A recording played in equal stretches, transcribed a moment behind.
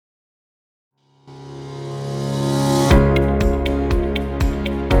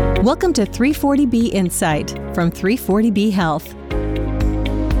Welcome to 340B Insight from 340B Health.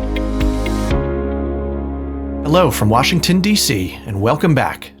 Hello from Washington, D.C., and welcome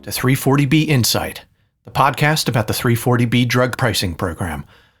back to 340B Insight, the podcast about the 340B drug pricing program.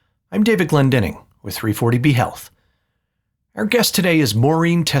 I'm David Glendinning with 340B Health. Our guest today is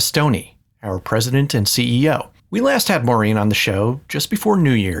Maureen Testoni, our president and CEO. We last had Maureen on the show just before New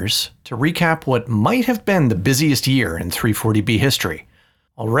Year's to recap what might have been the busiest year in 340B history.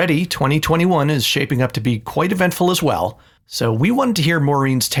 Already, 2021 is shaping up to be quite eventful as well, so we wanted to hear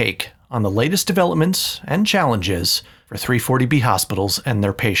Maureen's take on the latest developments and challenges for 340B hospitals and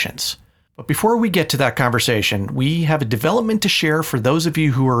their patients. But before we get to that conversation, we have a development to share for those of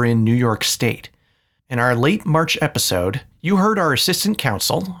you who are in New York State. In our late March episode, you heard our assistant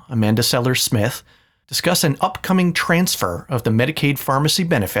counsel, Amanda Sellers-Smith, discuss an upcoming transfer of the Medicaid pharmacy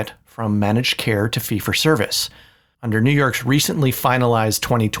benefit from managed care to fee-for-service. Under New York's recently finalized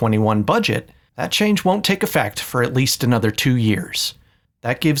 2021 budget, that change won't take effect for at least another 2 years.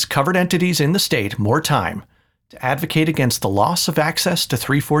 That gives covered entities in the state more time to advocate against the loss of access to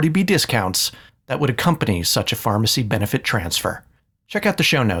 340B discounts that would accompany such a pharmacy benefit transfer. Check out the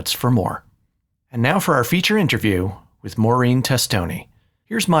show notes for more. And now for our feature interview with Maureen Testoni.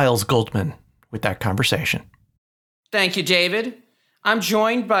 Here's Miles Goldman with that conversation. Thank you, David. I'm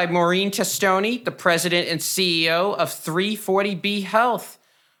joined by Maureen Testoni, the president and CEO of 340B Health.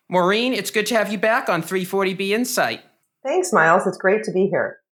 Maureen, it's good to have you back on 340B Insight. Thanks, Miles. It's great to be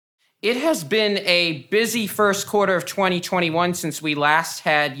here. It has been a busy first quarter of 2021 since we last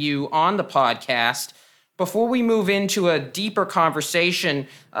had you on the podcast. Before we move into a deeper conversation,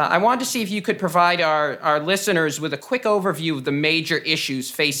 I wanted to see if you could provide our listeners with a quick overview of the major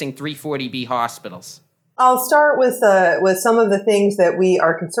issues facing 340B hospitals. I'll start with some of the things that we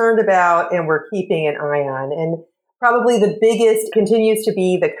are concerned about and we're keeping an eye on. And probably the biggest continues to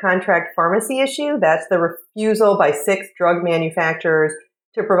be the contract pharmacy issue. That's the refusal by 6 drug manufacturers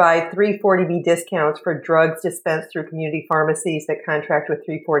to provide 340B discounts for drugs dispensed through community pharmacies that contract with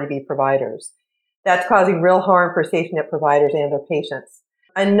 340B providers. That's causing real harm for SafeNet providers and their patients.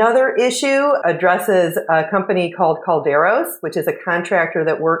 Another issue addresses a company called Calderos, which is a contractor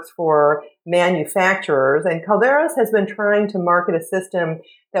that works for manufacturers. And Calderos has been trying to market a system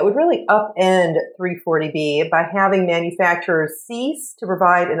that would really upend 340B by having manufacturers cease to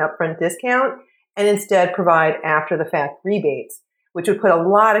provide an upfront discount and instead provide after-the-fact rebates, which would put a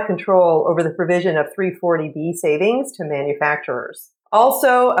lot of control over the provision of 340B savings to manufacturers.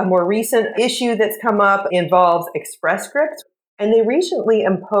 Also, a more recent issue that's come up involves Express Scripts. And they recently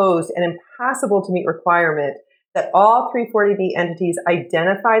imposed an impossible-to-meet requirement that all 340B entities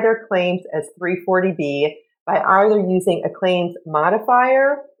identify their claims as 340B by either using a claims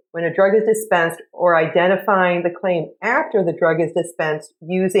modifier when a drug is dispensed or identifying the claim after the drug is dispensed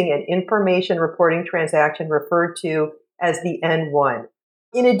using an information reporting transaction referred to as the N1.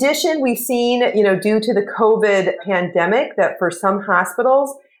 In addition, we've seen, due to the COVID pandemic, that for some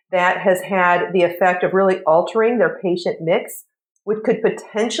hospitals, that has had the effect of really altering their patient mix, which could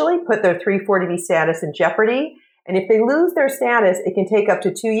potentially put their 340B status in jeopardy. And if they lose their status, it can take up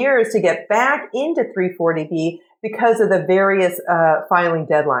to 2 years to get back into 340B because of the various filing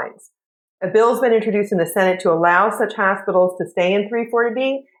deadlines. A bill has been introduced in the Senate to allow such hospitals to stay in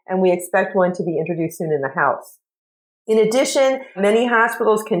 340B, and we expect one to be introduced soon in the House. In addition, many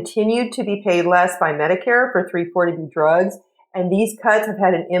hospitals continued to be paid less by Medicare for 340B drugs, and these cuts have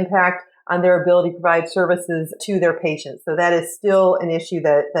had an impact on their ability to provide services to their patients. So that is still an issue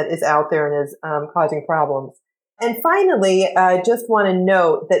that is out there and is causing problems. And finally, I just want to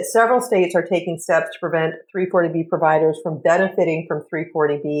note that several states are taking steps to prevent 340B providers from benefiting from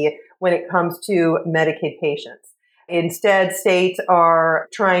 340B when it comes to Medicaid patients. Instead, states are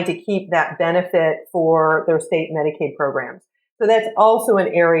trying to keep that benefit for their state Medicaid programs. So that's also an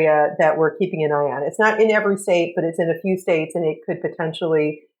area that we're keeping an eye on. It's not in every state, but it's in a few states, and it could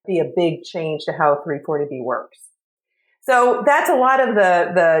potentially be a big change to how 340B works. So that's a lot of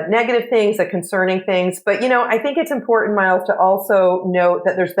the negative things, the concerning things. But, I think it's important, Miles, to also note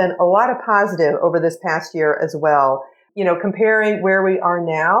that there's been a lot of positive over this past year as well. Comparing where we are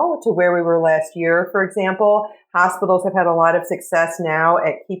now to where we were last year, for example, hospitals have had a lot of success now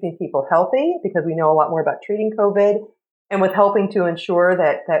at keeping people healthy because we know a lot more about treating COVID and with helping to ensure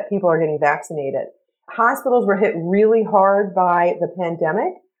that people are getting vaccinated. Hospitals were hit really hard by the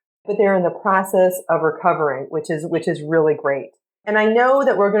pandemic, but they're in the process of recovering, which is really great. And I know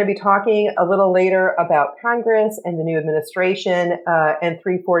that we're going to be talking a little later about Congress and the new administration and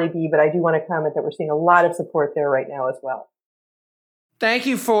 340B, but I do want to comment that we're seeing a lot of support there right now as well. Thank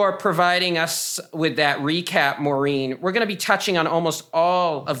you for providing us with that recap, Maureen. We're going to be touching on almost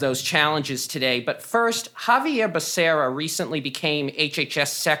all of those challenges today. But first, Javier Becerra recently became HHS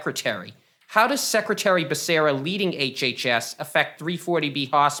Secretary. How does Secretary Becerra leading HHS affect 340B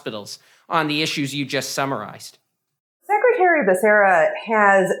hospitals on the issues you just summarized? Secretary Becerra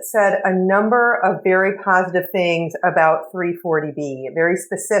has said a number of very positive things about 340B, very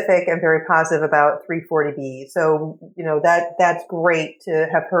specific and very positive about 340B. So, that's great to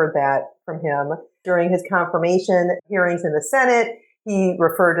have heard that from him. During his confirmation hearings in the Senate, he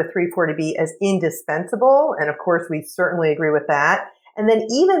referred to 340B as indispensable. And of course, we certainly agree with that. And then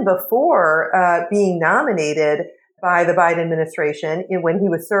even before being nominated by the Biden administration, when he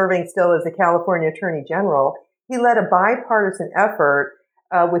was serving still as the California Attorney General, he led a bipartisan effort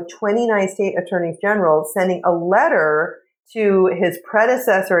with 29 state attorneys general sending a letter to his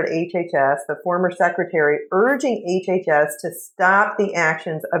predecessor at HHS, the former secretary, urging HHS to stop the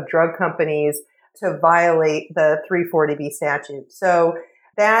actions of drug companies to violate the 340B statute. So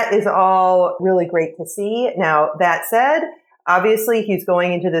that is all really great to see. Now, that said, obviously, he's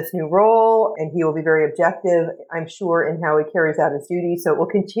going into this new role, and he will be very objective, I'm sure, in how he carries out his duties. So it will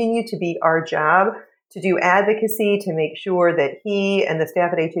continue to be our job to do advocacy, to make sure that he and the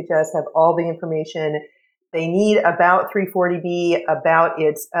staff at HHS have all the information they need about 340B, about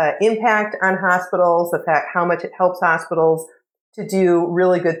its impact on hospitals, the fact how much it helps hospitals to do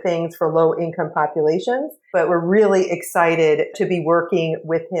really good things for low-income populations. But we're really excited to be working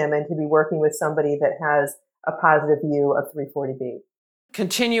with him and to be working with somebody that has a positive view of 340B.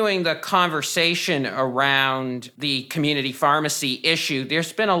 Continuing the conversation around the community pharmacy issue,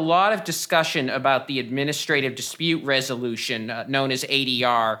 there's been a lot of discussion about the administrative dispute resolution, known as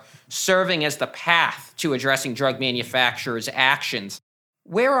ADR, serving as the path to addressing drug manufacturers' actions.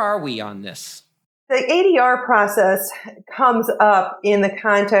 Where are we on this? The ADR process comes up in the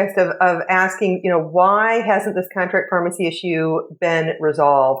context of asking, why hasn't this contract pharmacy issue been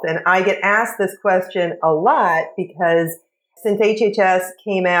resolved? And I get asked this question a lot because since HHS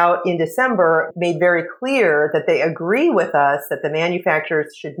came out in December, made very clear that they agree with us that the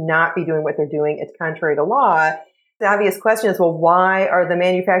manufacturers should not be doing what they're doing. It's contrary to law. The obvious question is, well, why are the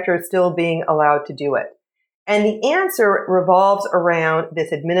manufacturers still being allowed to do it? And the answer revolves around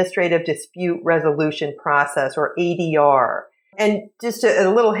this administrative dispute resolution process, or ADR. And just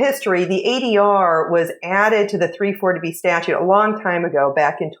a little history, the ADR was added to the 340B statute a long time ago,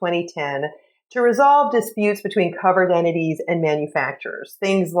 back in 2010, to resolve disputes between covered entities and manufacturers.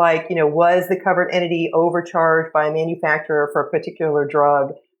 Things like, was the covered entity overcharged by a manufacturer for a particular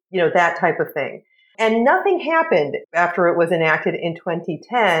drug, that type of thing. And nothing happened after it was enacted in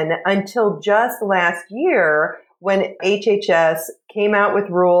 2010 until just last year when HHS came out with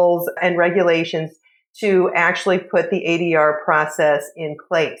rules and regulations to actually put the ADR process in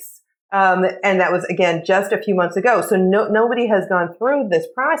place. And that was, again, just a few months ago. So nobody has gone through this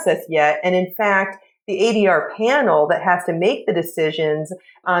process yet. And in fact, the ADR panel that has to make the decisions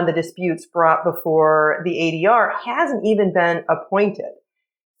on the disputes brought before the ADR hasn't even been appointed.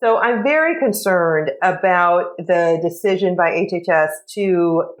 So I'm very concerned about the decision by HHS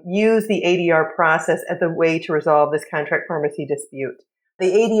to use the ADR process as a way to resolve this contract pharmacy dispute. The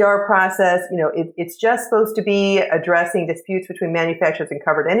ADR process, it's just supposed to be addressing disputes between manufacturers and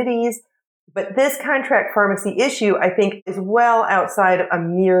covered entities. But this contract pharmacy issue, I think, is well outside of a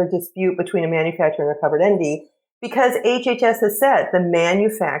mere dispute between a manufacturer and a covered entity, because HHS has said the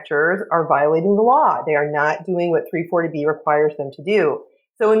manufacturers are violating the law. They are not doing what 340B requires them to do.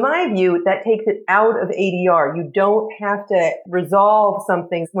 So in my view, that takes it out of ADR. You don't have to resolve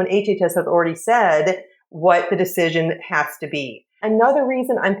something when HHS has already said what the decision has to be. Another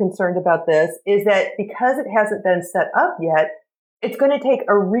reason I'm concerned about this is that because it hasn't been set up yet, it's going to take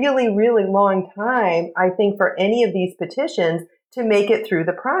a really, really long time, I think, for any of these petitions to make it through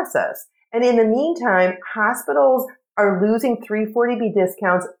the process. And in the meantime, hospitals are losing 340B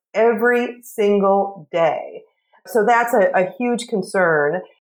discounts every single day. So that's a huge concern.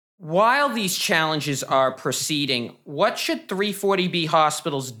 While these challenges are proceeding, what should 340B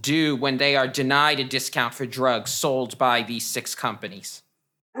hospitals do when they are denied a discount for drugs sold by these 6 companies?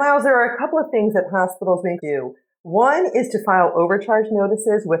 Miles, there are a couple of things that hospitals may do. One is to file overcharge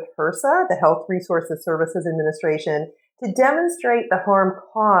notices with HRSA, the Health Resources Services Administration, to demonstrate the harm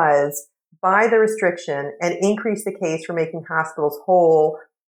caused by the restriction and increase the case for making hospitals whole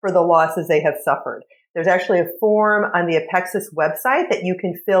for the losses they have suffered. There's actually a form on the Apexis website that you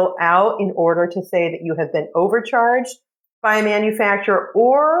can fill out in order to say that you have been overcharged by a manufacturer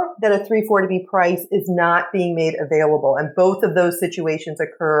or that a 340B price is not being made available. And both of those situations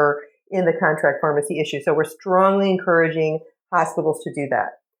occur in the contract pharmacy issue. So we're strongly encouraging hospitals to do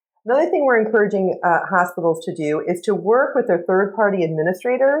that. Another thing we're encouraging hospitals to do is to work with their third-party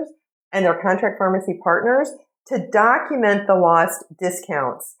administrators and their contract pharmacy partners to document the lost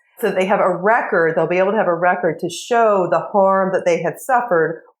discounts. So they have a record, they'll be able to have a record to show the harm that they have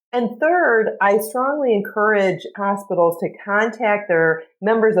suffered. And third, I strongly encourage hospitals to contact their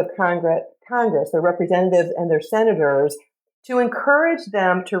members of Congress, their representatives and their senators, to encourage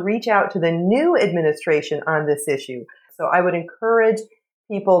them to reach out to the new administration on this issue. So I would encourage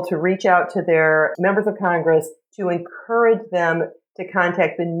people to reach out to their members of Congress to encourage them to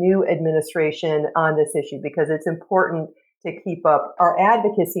contact the new administration on this issue, because it's important to keep up our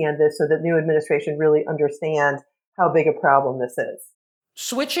advocacy on this so that the new administration really understands how big a problem this is.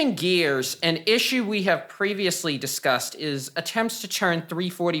 Switching gears, an issue we have previously discussed is attempts to turn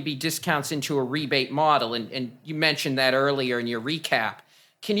 340B discounts into a rebate model, and you mentioned that earlier in your recap.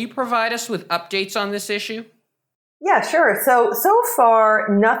 Can you provide us with updates on this issue? Yeah, sure. So far,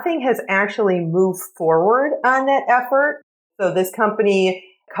 nothing has actually moved forward on that effort. So this company,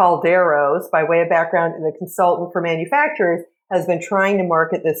 Calderos, by way of background, the consultant for manufacturers, has been trying to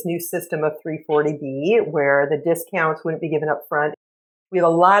market this new system of 340B where the discounts wouldn't be given up front. We have a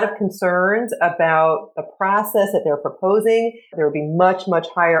lot of concerns about the process that they're proposing. There would be much, much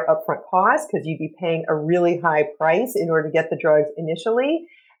higher upfront costs because you'd be paying a really high price in order to get the drugs initially.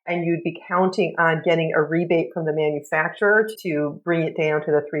 And you'd be counting on getting a rebate from the manufacturer to bring it down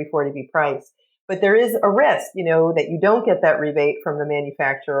to the 340B price. But there is a risk, that you don't get that rebate from the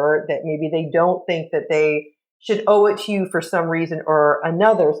manufacturer, that maybe they don't think that they should owe it to you for some reason or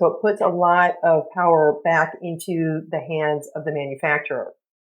another. So it puts a lot of power back into the hands of the manufacturer.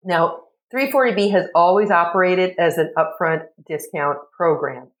 Now, 340B has always operated as an upfront discount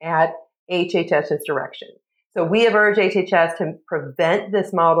program at HHS's direction. So we have urged HHS to prevent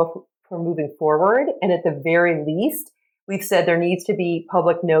this model from moving forward. And at the very least, we've said there needs to be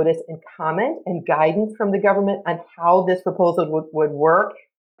public notice and comment and guidance from the government on how this proposal would work.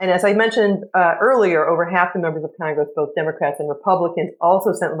 And as I mentioned earlier, over half the members of Congress, both Democrats and Republicans,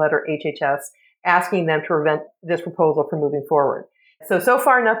 also sent a letter to HHS asking them to prevent this proposal from moving forward. So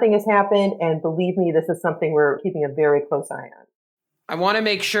far, nothing has happened. And believe me, this is something we're keeping a very close eye on. I want to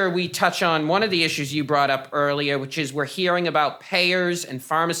make sure we touch on one of the issues you brought up earlier, which is we're hearing about payers and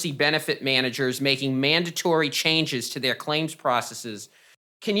pharmacy benefit managers making mandatory changes to their claims processes.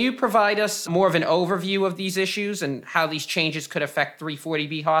 Can you provide us more of an overview of these issues and how these changes could affect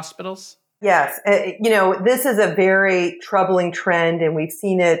 340B hospitals? Yes. This is a very troubling trend, and we've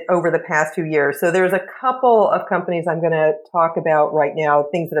seen it over the past few years. So there's a couple of companies I'm going to talk about right now,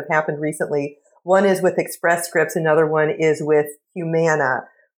 things that have happened recently. One is with Express Scripts. Another one is with Humana.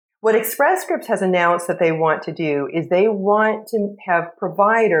 What Express Scripts has announced that they want to do is they want to have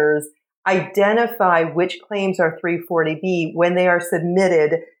providers identify which claims are 340B when they are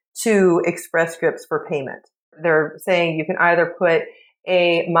submitted to Express Scripts for payment. They're saying you can either put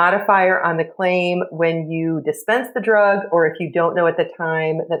a modifier on the claim when you dispense the drug, or if you don't know at the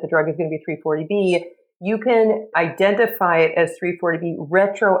time that the drug is going to be 340B, you can identify it as 340B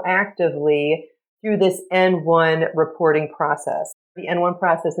retroactively through this N1 reporting process. The N1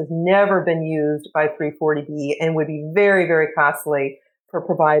 process has never been used by 340B and would be very, very costly for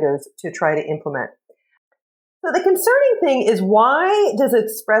providers to try to implement. So the concerning thing is, why does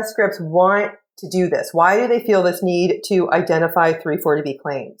Express Scripts want to do this? Why do they feel this need to identify 340B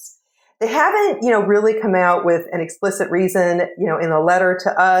claims? They haven't, really come out with an explicit reason. In a letter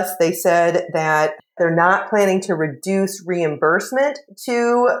to us, they said that they're not planning to reduce reimbursement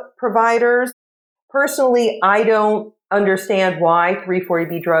to providers. Personally, I don't understand why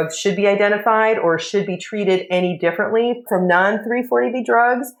 340B drugs should be identified or should be treated any differently from non-340B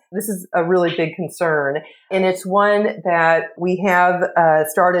drugs. This is a really big concern. And it's one that we have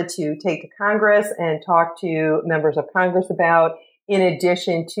started to take to Congress and talk to members of Congress about, in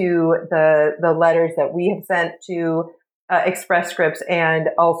addition to the letters that we have sent to Express Scripts, and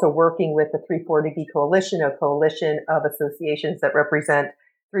also working with the 340B Coalition, a coalition of associations that represent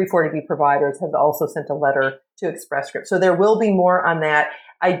 340B providers, has also sent a letter to Express Scripts. So there will be more on that.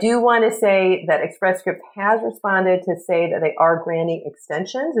 I do want to say that Express Scripts has responded to say that they are granting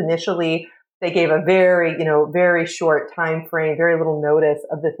extensions. Initially, they gave a very short time frame, very little notice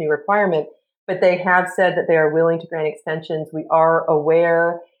of this new requirement, but they have said that they are willing to grant extensions. We are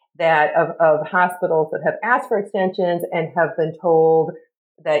aware that of hospitals that have asked for extensions and have been told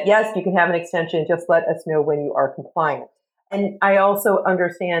that, yes, you can have an extension, just let us know when you are compliant. And I also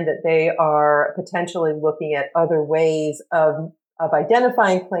understand that they are potentially looking at other ways of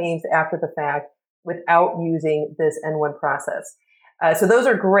identifying claims after the fact without using this N1 process. So those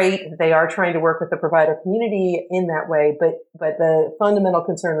are great. They are trying to work with the provider community in that way, but the fundamental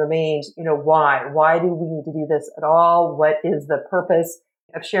concern remains, why? Why do we need to do this at all? What is the purpose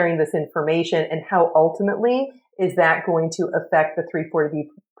of sharing this information, and how ultimately is that going to affect the 340B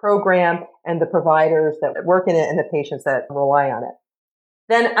program and the providers that work in it and the patients that rely on it?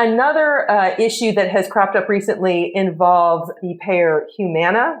 Then another issue that has cropped up recently involves the payer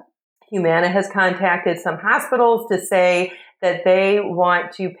Humana. Humana has contacted some hospitals to say that they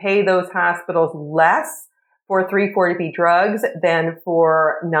want to pay those hospitals less for 340B drugs than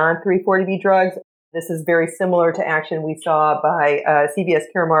for non-340B drugs. This is very similar to action we saw by CVS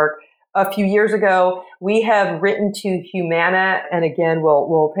Caremark a few years ago. We have written to Humana, and again,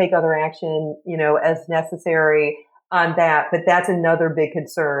 we'll take other action, as necessary on that. But that's another big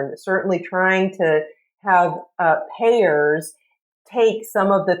concern. Certainly trying to have payers take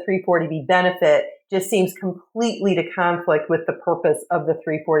some of the 340B benefit just seems completely to conflict with the purpose of the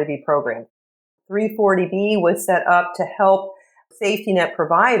 340B program. 340B was set up to help safety net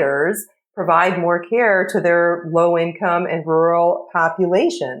providers provide more care to their low income and rural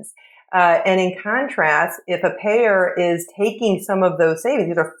populations. And in contrast, if a payer is taking some of those savings,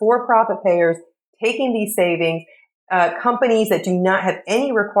 these are for-profit payers taking these savings, companies that do not have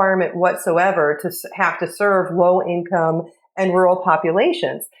any requirement whatsoever to have to serve low income and rural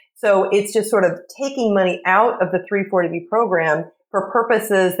populations. So it's just sort of taking money out of the 340B program for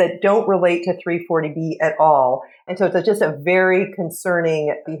purposes that don't relate to 340B at all. And so it's just a very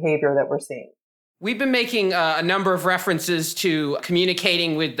concerning behavior that we're seeing. We've been making a number of references to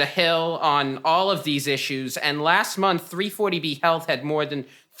communicating with the Hill on all of these issues. And last month, 340B Health had more than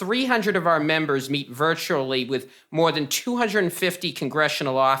 300 of our members meet virtually with more than 250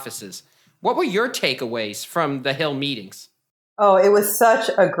 congressional offices. What were your takeaways from the Hill meetings? Oh, it was such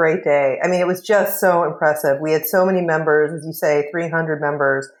a great day. I mean, it was just so impressive. We had so many members, as you say, 300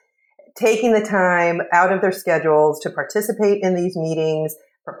 members, taking the time out of their schedules to participate in these meetings,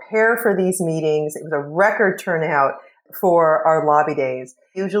 prepare for these meetings. It was a record turnout for our lobby days.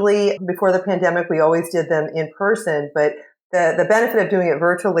 Usually before the pandemic, we always did them in person, but the benefit of doing it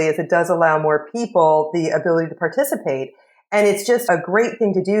virtually is it does allow more people the ability to participate. And it's just a great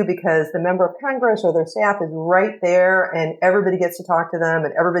thing to do because the member of Congress or their staff is right there and everybody gets to talk to them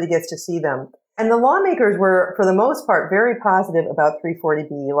and everybody gets to see them. And the lawmakers were, for the most part, very positive about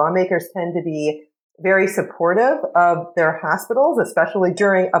 340B. Lawmakers tend to be very supportive of their hospitals, especially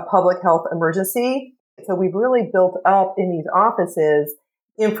during a public health emergency. So we've really built up in these offices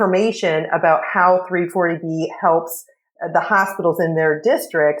information about how 340B helps the hospitals in their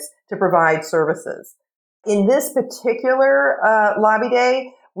districts to provide services. In this particular lobby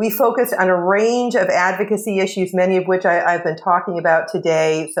day, we focused on a range of advocacy issues, many of which I've been talking about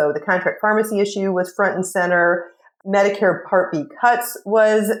today. So the contract pharmacy issue was front and center. Medicare Part B cuts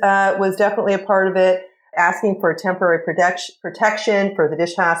was definitely a part of it. Asking for temporary protection for the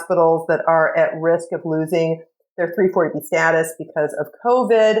DSH hospitals that are at risk of losing their 340B status because of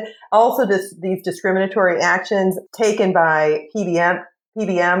COVID. Also, these discriminatory actions taken by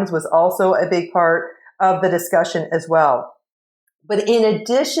PBMs was also a big part of the discussion as well. But in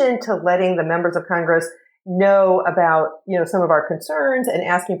addition to letting the members of Congress know about, some of our concerns and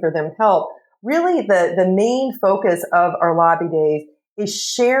asking for them help, really the main focus of our lobby days is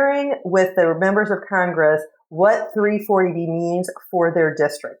sharing with the members of Congress what 340B means for their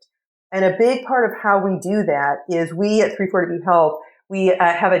district. And a big part of how we do that is we at 340B Health, we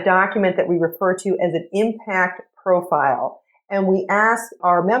have a document that we refer to as an impact profile. And we ask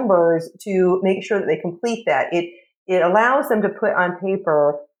our members to make sure that they complete that. It allows them to put on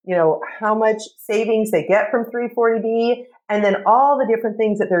paper, how much savings they get from 340B, and then all the different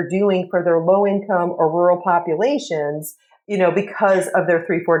things that they're doing for their low income or rural populations, because of their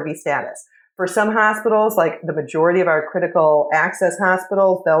 340B status. For some hospitals, like the majority of our critical access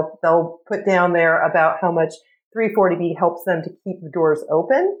hospitals, they'll put down there about how much 340B helps them to keep the doors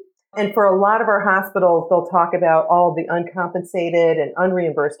open. And for a lot of our hospitals, they'll talk about all of the uncompensated and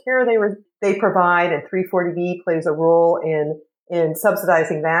unreimbursed care they provide, and 340B plays a role in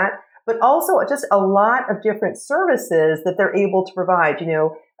subsidizing that. But also just a lot of different services that they're able to provide.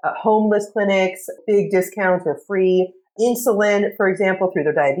 Homeless clinics, big discounts or free insulin, for example, through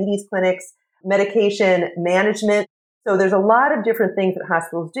their diabetes clinics, medication management. So there's a lot of different things that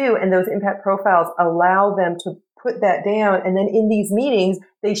hospitals do, and those impact profiles allow them to put that down. And then in these meetings,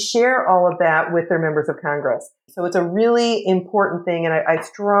 they share all of that with their members of Congress. So it's a really important thing. And I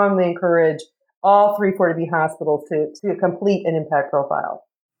strongly encourage all 340B hospitals to complete an impact profile.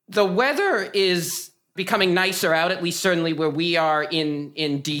 The weather is becoming nicer out, at least certainly where we are in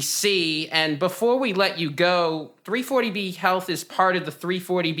DC. And before we let you go, 340B Health is part of the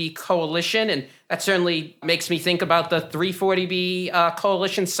 340B Coalition, and that certainly makes me think about the 340B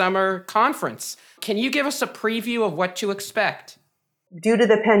Coalition Summer Conference. Can you give us a preview of what to expect? Due to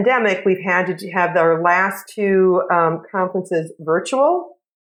the pandemic, we've had to have our last two conferences virtual.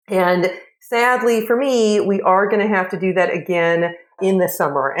 And sadly for me, we are going to have to do that again in the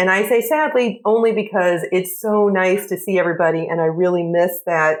summer. And I say sadly only because it's so nice to see everybody and I really miss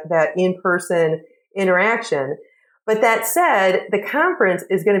that in-person interaction. But that said, the conference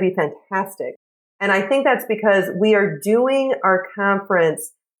is going to be fantastic. And I think that's because we are doing our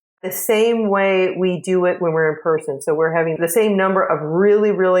conference the same way we do it when we're in person. So we're having the same number of really,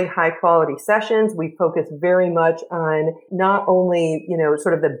 really high quality sessions. We focus very much on not only,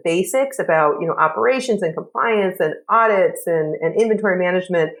 sort of the basics about, operations and compliance and audits and inventory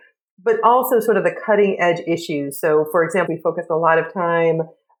management, but also sort of the cutting edge issues. So for example, we focused a lot of time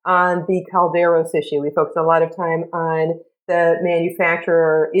on the Calderos issue. We focused a lot of time on the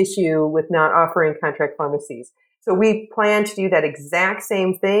manufacturer issue with not offering contract pharmacies. So we plan to do that exact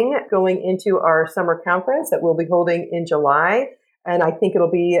same thing going into our summer conference that we'll be holding in July. And I think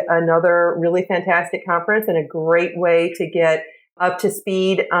it'll be another really fantastic conference and a great way to get up to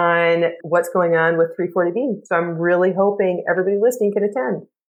speed on what's going on with 340B. So I'm really hoping everybody listening can attend.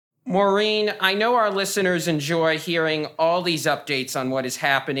 Maureen, I know our listeners enjoy hearing all these updates on what is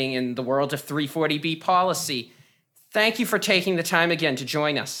happening in the world of 340B policy. Thank you for taking the time again to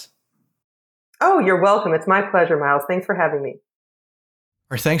join us. Oh, you're welcome. It's my pleasure, Miles. Thanks for having me.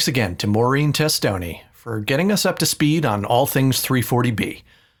 Our thanks again to Maureen Testoni for getting us up to speed on all things 340B.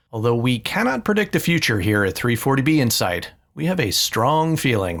 Although we cannot predict the future here at 340B Insight, we have a strong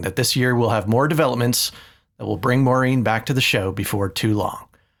feeling that this year we'll have more developments that will bring Maureen back to the show before too long.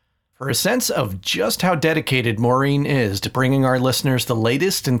 For a sense of just how dedicated Maureen is to bringing our listeners the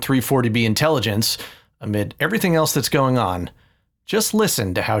latest in 340B intelligence amid everything else that's going on, just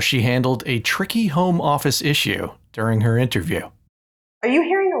listen to how she handled a tricky home office issue during her interview. Are you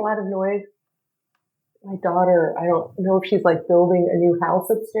hearing a lot of noise? My daughter, I don't know if she's building a new house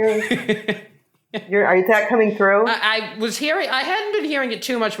upstairs. Is that coming through? I hadn't been hearing it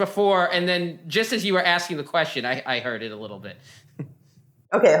too much before, and then just as you were asking the question, I heard it a little bit.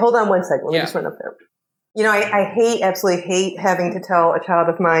 Okay, hold on one second. Let me just run up there. I absolutely hate having to tell a child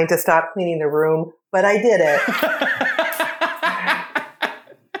of mine to stop cleaning the room, but I did it.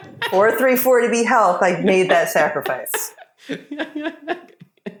 For 340B Health, I made that sacrifice.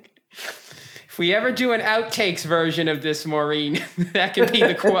 If we ever do an outtakes version of this, Maureen, that could be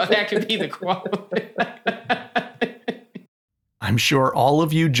the quote. I'm sure all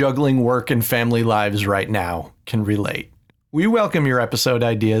of you juggling work and family lives right now can relate. We welcome your episode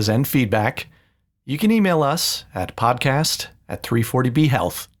ideas and feedback. You can email us at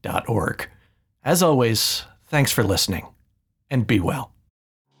podcast@340bhealth.org. As always, thanks for listening, and be well.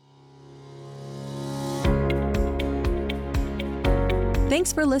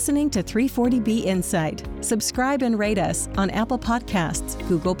 Thanks for listening to 340B Insight. Subscribe and rate us on Apple Podcasts,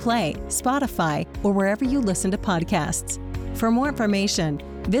 Google Play, Spotify, or wherever you listen to podcasts. For more information,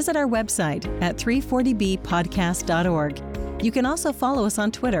 visit our website at 340bpodcast.org. You can also follow us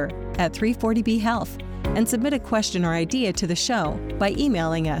on Twitter at 340bhealth and submit a question or idea to the show by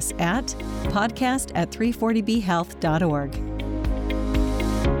emailing us at podcast@340bhealth.org.